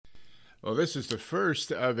Well, this is the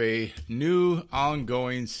first of a new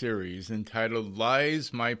ongoing series entitled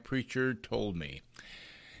Lies My Preacher Told Me.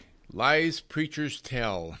 Lies Preachers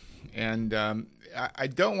Tell. And I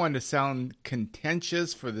don't want to sound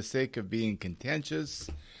contentious for the sake of being contentious.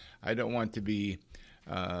 I don't want to be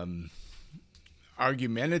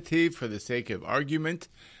argumentative for the sake of argument.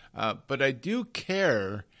 But I do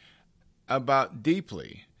care about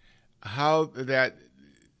deeply how that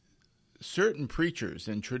certain preachers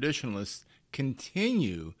and traditionalists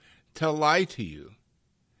continue to lie to you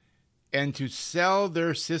and to sell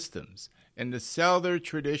their systems and to sell their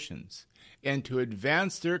traditions and to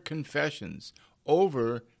advance their confessions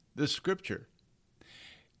over the Scripture.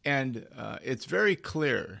 And it's very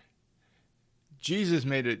clear. Jesus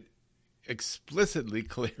made it explicitly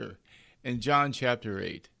clear in John chapter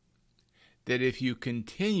 8 that if you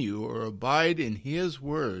continue or abide in His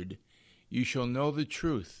word, you shall know the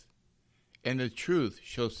truth, and the truth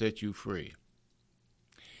shall set you free.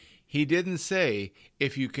 He didn't say,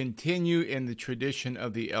 if you continue in the tradition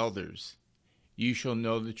of the elders, you shall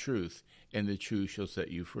know the truth, and the truth shall set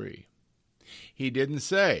you free. He didn't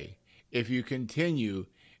say, if you continue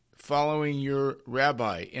following your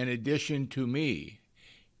rabbi in addition to me,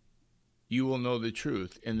 you will know the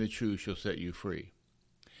truth, and the truth shall set you free.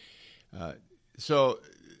 So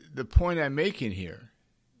the point I'm making here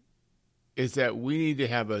is that we need to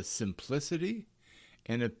have a simplicity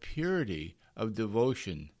and a purity of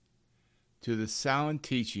devotion to the sound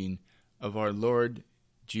teaching of our Lord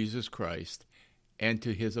Jesus Christ and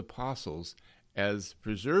to His apostles as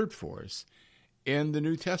preserved for us in the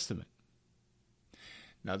New Testament.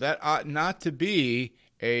 Now, that ought not to be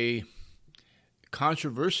a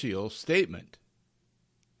controversial statement,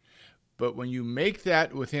 but when you make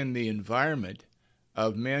that within the environment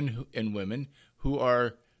of men and women who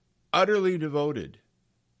are utterly devoted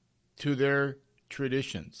to their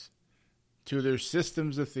traditions, to their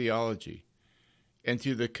systems of theology, and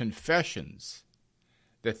to the confessions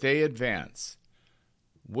that they advance,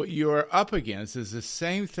 what you are up against is the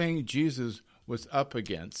same thing Jesus was up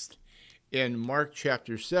against in Mark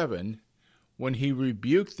chapter 7 when He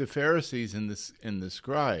rebuked the Pharisees and the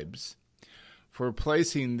scribes for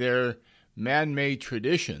placing their man-made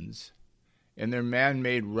traditions and their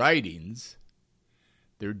man-made writings,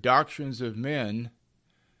 their doctrines of men,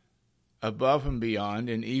 above and beyond,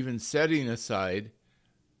 and even setting aside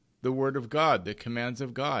the Word of God, the commands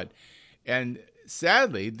of God. And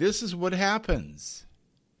sadly, this is what happens.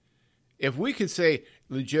 If we could say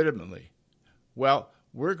legitimately, well,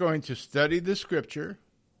 we're going to study the Scripture,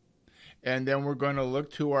 and then we're going to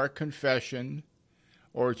look to our confession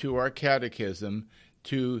or to our catechism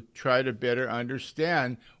to try to better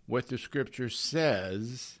understand what the Scripture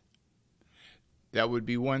says, that would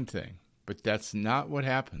be one thing. But that's not what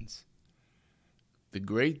happens. The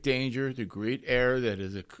great danger, the great error that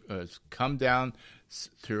has come down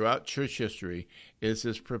throughout church history is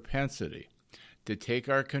this propensity to take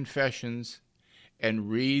our confessions and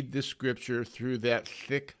read the Scripture through that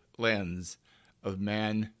thick lens of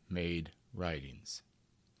man-made writings.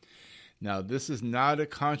 Now, this is not a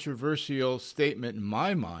controversial statement in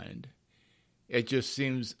my mind. It just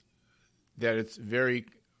seems that it's very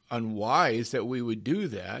unwise that we would do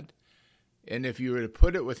that. And if you were to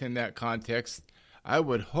put it within that context, I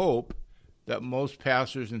would hope that most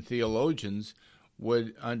pastors and theologians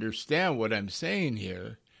would understand what I'm saying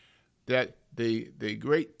here, that the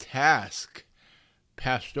great task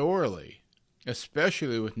pastorally,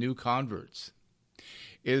 especially with new converts,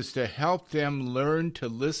 is to help them learn to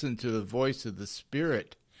listen to the voice of the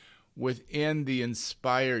Spirit within the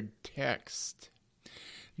inspired text.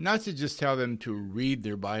 Not to just tell them to read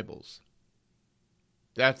their Bibles.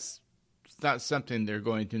 That's not something they're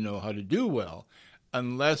going to know how to do well,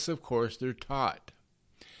 unless, of course, they're taught.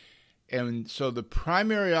 And so the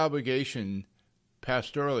primary obligation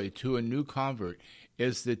pastorally to a new convert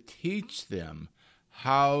is to teach them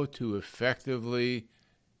how to effectively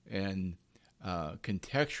and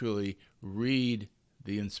contextually read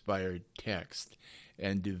the inspired text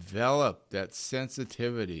and develop that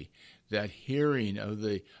sensitivity, that hearing of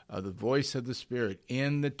the voice of the Spirit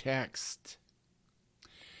in the text.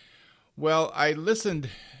 Well, I listened,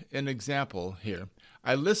 an example here.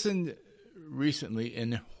 I listened recently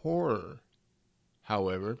in horror,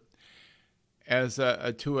 however, as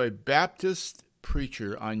to a Baptist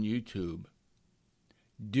preacher on YouTube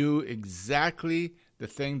do exactly the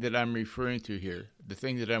thing that I'm referring to here, the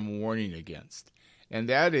thing that I'm warning against, and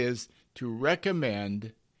that is to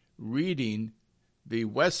recommend reading the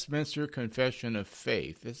Westminster Confession of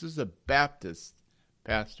Faith. This is a Baptist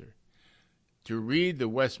pastor. To read the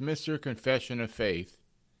Westminster Confession of Faith,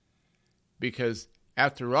 because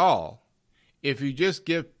after all, If you just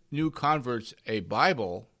give new converts a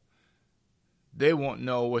Bible, they won't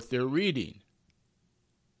know what they're reading.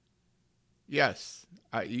 Yes,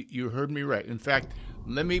 you heard me right. In fact,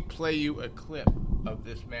 let me play you a clip of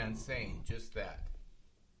this man saying just that.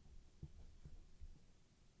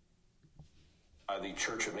 The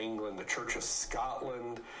Church of England, the Church of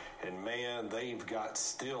Scotland, and man, they've got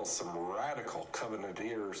still some radical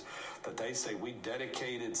Covenanters that they say we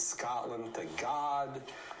dedicated Scotland to God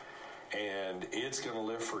and it's going to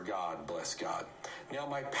live for God, bless God. Now,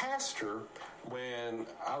 my pastor, when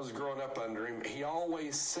I was growing up under him, he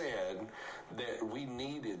always said that we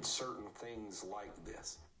needed certain things like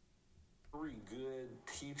this. Very good,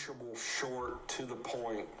 teachable, short, to the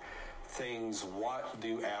point things. What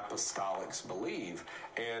do apostolics believe?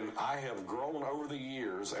 And I have grown over the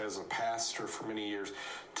years as a pastor for many years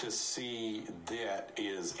to see that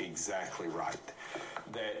is exactly right.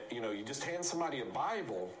 That, you just hand somebody a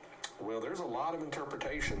Bible. Well, there's a lot of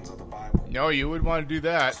interpretations of the Bible. No, you would want to do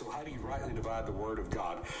that. So how do you rightly divide the Word of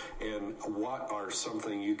God? And what are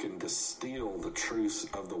something you can distill the truths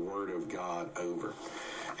of the Word of God over?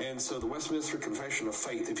 And so the Westminster Confession of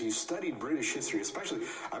Faith, if you've studied British history, especially,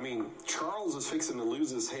 Charles is fixing to lose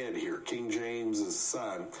his head here. King James's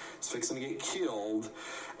son is fixing to get killed,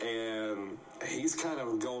 and he's kind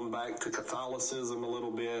of going back to Catholicism a little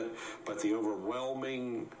bit, but the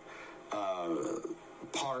overwhelming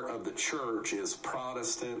part of the church is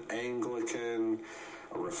Protestant, Anglican.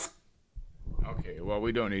 Okay, well,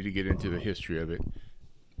 we don't need to get into the history of it.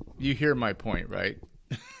 You hear my point, right?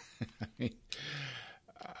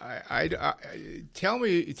 Tell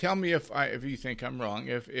me if you think I'm wrong.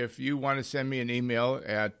 If you want to send me an email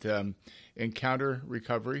at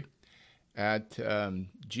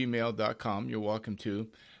encounterrecovery@gmail.com, you're welcome to.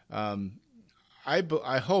 I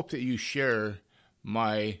hope that you share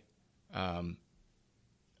my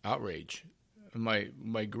outrage,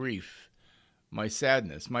 my grief, my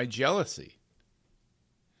sadness, my jealousy.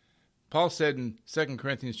 Paul said in 2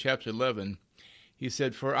 Corinthians chapter 11, he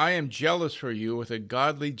said, "For I am jealous for you with a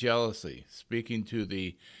godly jealousy," speaking to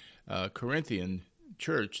the Corinthian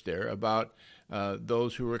church there about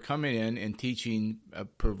those who were coming in and teaching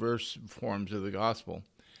perverse forms of the gospel.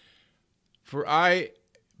 "For I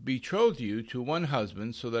betrothed you to one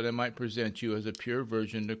husband so that I might present you as a pure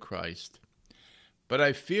virgin to Christ. But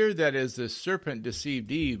I fear that as the serpent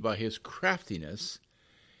deceived Eve by his craftiness,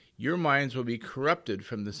 your minds will be corrupted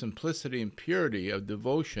from the simplicity and purity of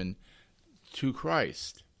devotion to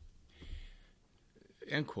Christ."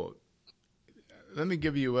 End quote. Let me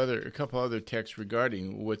give you a couple other texts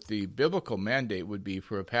regarding what the biblical mandate would be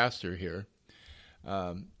for a pastor here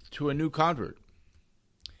to a new convert.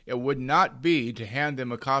 It would not be to hand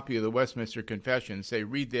them a copy of the Westminster Confession and say,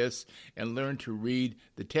 read this and learn to read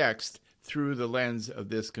the text through the lens of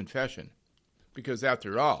this confession. Because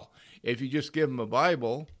after all, if you just give them a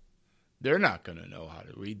Bible, they're not going to know how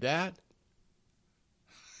to read that.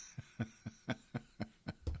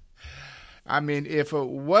 If it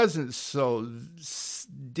wasn't so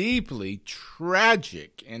deeply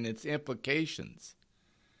tragic in its implications,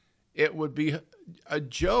 it would be a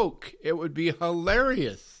joke. It would be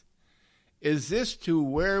hilarious. Is this to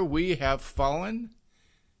where we have fallen?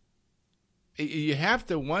 You have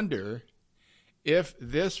to wonder if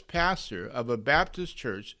this pastor of a Baptist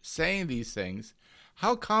church saying these things,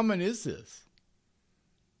 how common is this?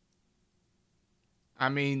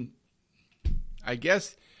 I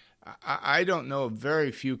guess I don't know of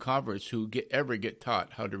very few converts who ever get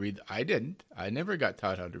taught how to read. I didn't. I never got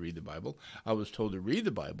taught how to read the Bible. I was told to read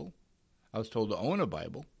the Bible. I was told to own a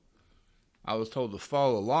Bible. I was told to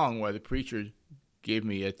follow along while the preacher gave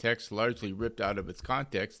me a text largely ripped out of its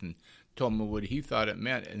context and told me what he thought it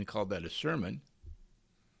meant and called that a sermon.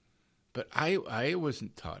 But I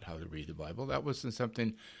wasn't taught how to read the Bible. That wasn't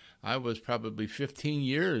something. I was probably 15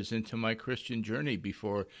 years into my Christian journey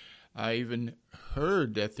before I even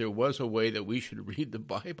heard that there was a way that we should read the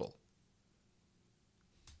Bible.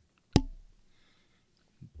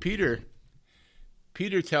 Peter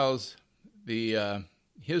tells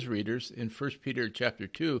his readers in 1 Peter chapter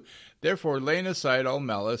 2, "Therefore laying aside all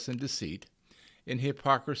malice and deceit, and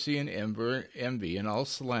hypocrisy and envy and all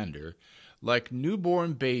slander, like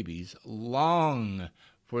newborn babies, long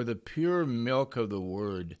for the pure milk of the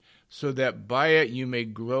word, so that by it you may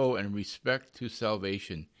grow in respect to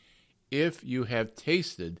salvation, if you have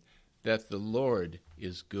tasted that the Lord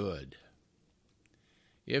is good."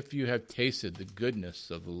 If you have tasted the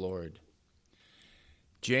goodness of the Lord.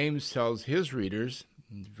 James tells his readers,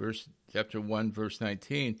 chapter 1, verse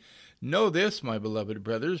 19, "Know this, my beloved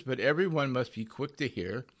brothers, but everyone must be quick to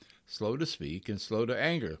hear, slow to speak, and slow to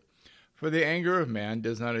anger. For the anger of man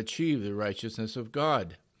does not achieve the righteousness of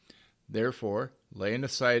God. Therefore, laying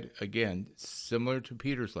aside, again, similar to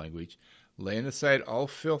Peter's language, laying aside all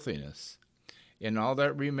filthiness and all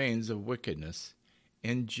that remains of wickedness,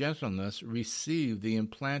 in gentleness receive the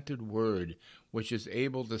implanted word, which is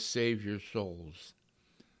able to save your souls.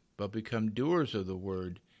 But become doers of the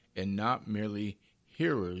word, and not merely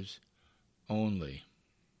hearers only,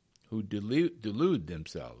 who delude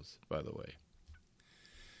themselves, by the way.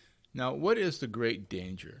 Now, what is the great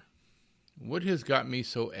danger? What has got me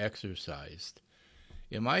so exercised?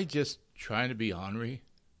 Am I just trying to be ornery?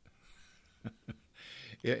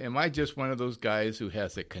 Am I just one of those guys who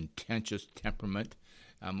has a contentious temperament?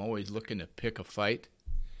 I'm always looking to pick a fight.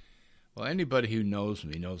 Well, anybody who knows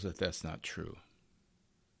me knows that that's not true.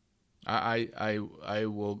 I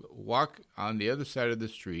will walk on the other side of the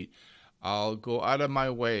street. I'll go out of my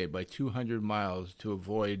way by 200 miles to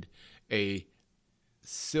avoid a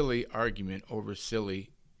silly argument over silly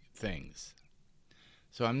things.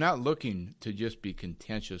 So I'm not looking to just be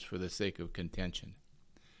contentious for the sake of contention.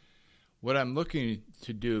 What I'm looking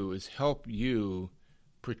to do is help you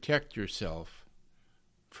protect yourself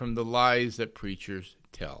from the lies that preachers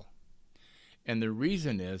tell. And the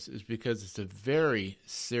reason is because it's a very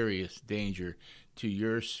serious danger to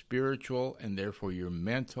your spiritual and therefore your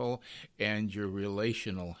mental and your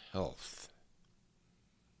relational health.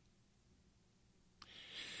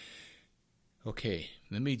 Okay,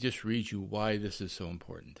 let me just read you why this is so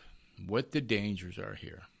important. What the dangers are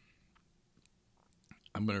here.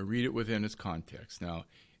 I'm going to read it within its context. Now,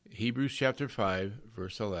 Hebrews chapter 5,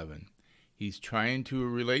 verse 11. He's trying to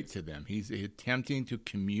relate to them. He's attempting to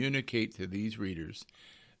communicate to these readers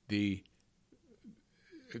the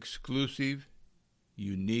exclusive,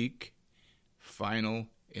 unique, final,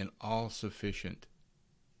 and all-sufficient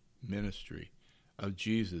ministry of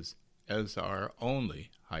Jesus as our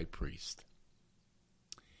only high priest.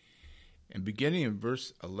 And beginning in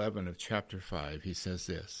verse 11 of chapter 5, he says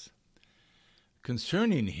this,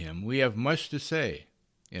 "Concerning him we have much to say,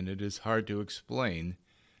 and it is hard to explain,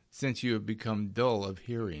 since you have become dull of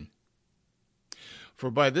hearing. For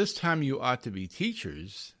by this time you ought to be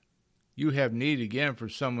teachers. You have need again for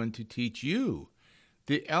someone to teach you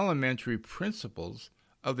the elementary principles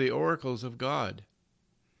of the oracles of God.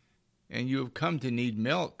 And you have come to need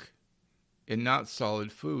milk and not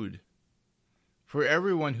solid food. For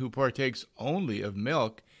everyone who partakes only of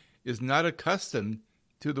milk is not accustomed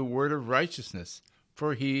to the word of righteousness,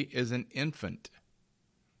 for he is an infant.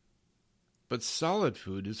 But solid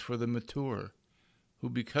food is for the mature, who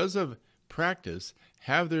because of practice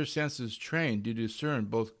have their senses trained to discern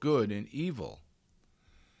both good and evil.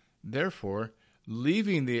 Therefore,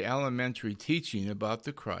 leaving the elementary teaching about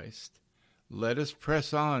the Christ, let us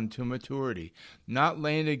press on to maturity, not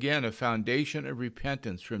laying again a foundation of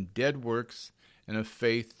repentance from dead works and of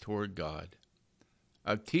faith toward God,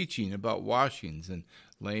 of teaching about washings and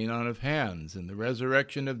laying on of hands and the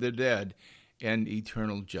resurrection of the dead and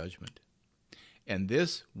eternal judgment. And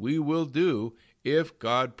this we will do if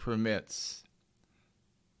God permits.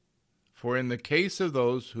 For in the case of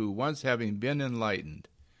those who once having been enlightened,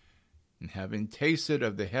 and having tasted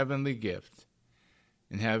of the heavenly gift,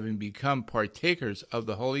 and having become partakers of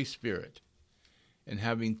the Holy Spirit, and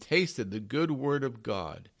having tasted the good word of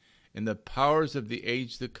God, and the powers of the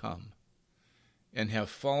age to come, and have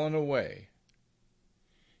fallen away,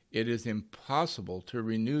 it is impossible to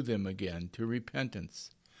renew them again to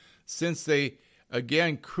repentance, since they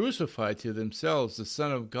again crucify to themselves the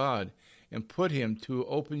Son of God and put him to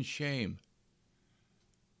open shame.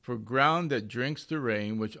 For ground that drinks the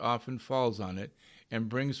rain which often falls on it and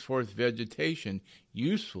brings forth vegetation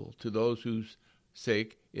useful to those whose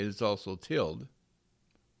sake it is also tilled,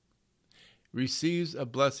 receives a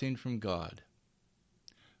blessing from God.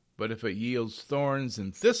 But if it yields thorns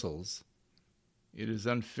and thistles, it is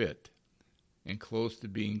unfit and close to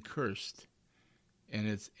being cursed, and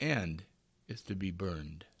its end is to be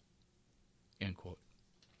burned." End quote.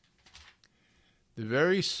 The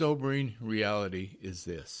very sobering reality is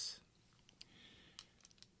this.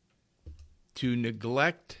 To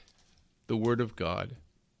neglect the Word of God,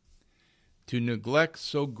 to neglect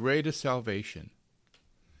so great a salvation,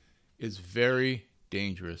 is very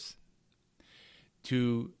dangerous.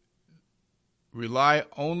 To rely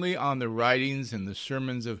only on the writings and the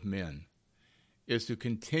sermons of men is to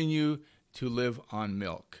continue to live on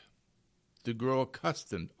milk, to grow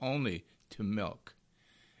accustomed only to milk,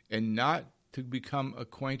 and not to become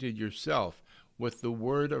acquainted yourself with the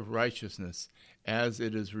word of righteousness as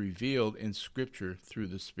it is revealed in Scripture through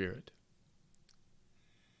the Spirit.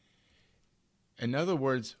 In other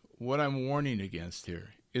words, what I'm warning against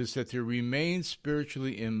here is that they remain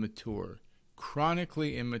spiritually immature,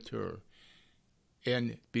 chronically immature,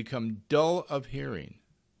 and become dull of hearing.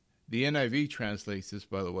 The NIV translates this,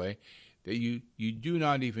 by the way, that you do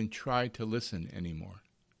not even try to listen anymore.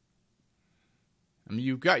 I mean,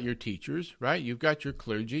 you've got your teachers, right? You've got your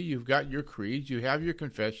clergy, you've got your creeds, you have your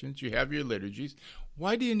confessions, you have your liturgies.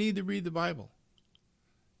 Why do you need to read the Bible?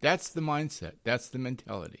 That's the mindset. That's the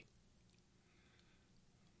mentality.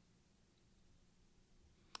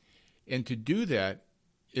 And to do that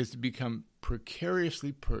is to become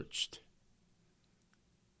precariously perched,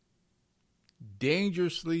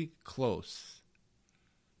 dangerously close,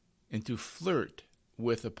 and to flirt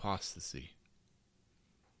with apostasy,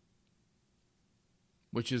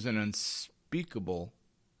 which is an unspeakable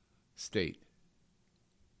state,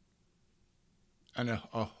 and a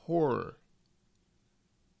horror.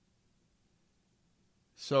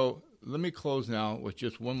 So let me close now with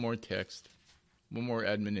just one more text, one more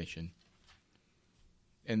admonition,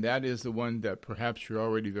 and that is the one that perhaps you're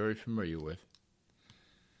already very familiar with.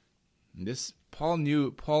 And this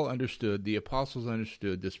Paul understood, the apostles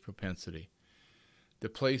understood this propensity to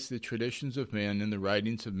place the traditions of men and the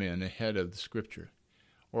writings of men ahead of the Scripture,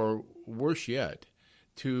 or worse yet,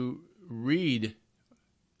 to read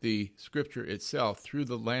the Scripture itself through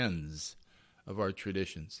the lens of our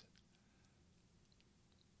traditions.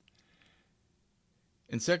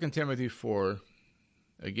 In 2 Timothy 4,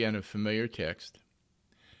 again a familiar text,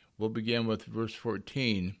 we'll begin with verse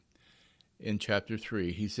 14 in chapter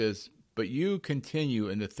 3. He says, "But you continue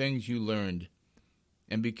in the things you learned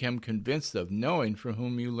and become convinced of, knowing from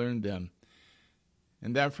whom you learned them,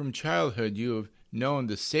 and that from childhood you have known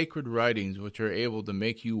the sacred writings which are able to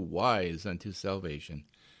make you wise unto salvation,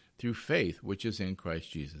 through faith which is in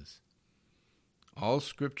Christ Jesus. All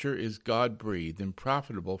Scripture is God-breathed and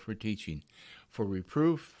profitable for teaching, for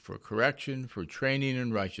reproof, for correction, for training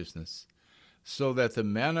in righteousness, so that the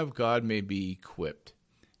man of God may be equipped,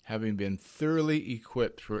 having been thoroughly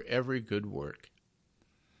equipped for every good work.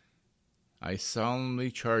 I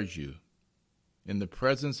solemnly charge you, in the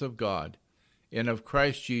presence of God and of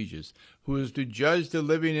Christ Jesus, who is to judge the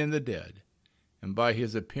living and the dead, and by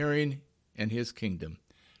his appearing and his kingdom,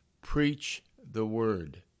 preach the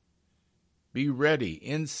word. Be ready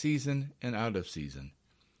in season and out of season.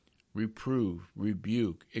 Reprove,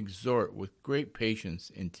 rebuke, exhort with great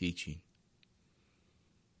patience and teaching.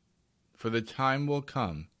 For the time will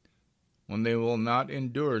come when they will not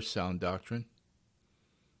endure sound doctrine,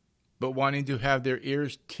 but wanting to have their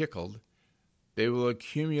ears tickled, they will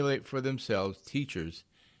accumulate for themselves teachers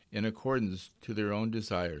in accordance to their own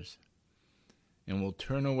desires, and will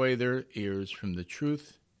turn away their ears from the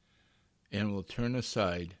truth, and will turn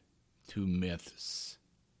aside to myths."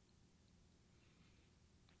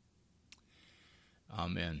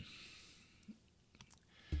 Amen.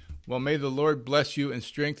 Well, may the Lord bless you and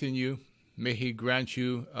strengthen you. May he grant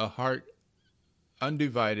you a heart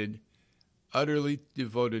undivided, utterly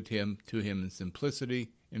devoted to him in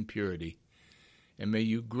simplicity and purity. And may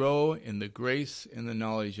you grow in the grace and the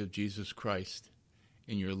knowledge of Jesus Christ,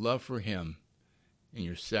 in your love for him, and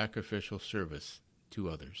your sacrificial service to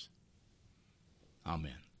others.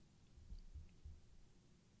 Amen.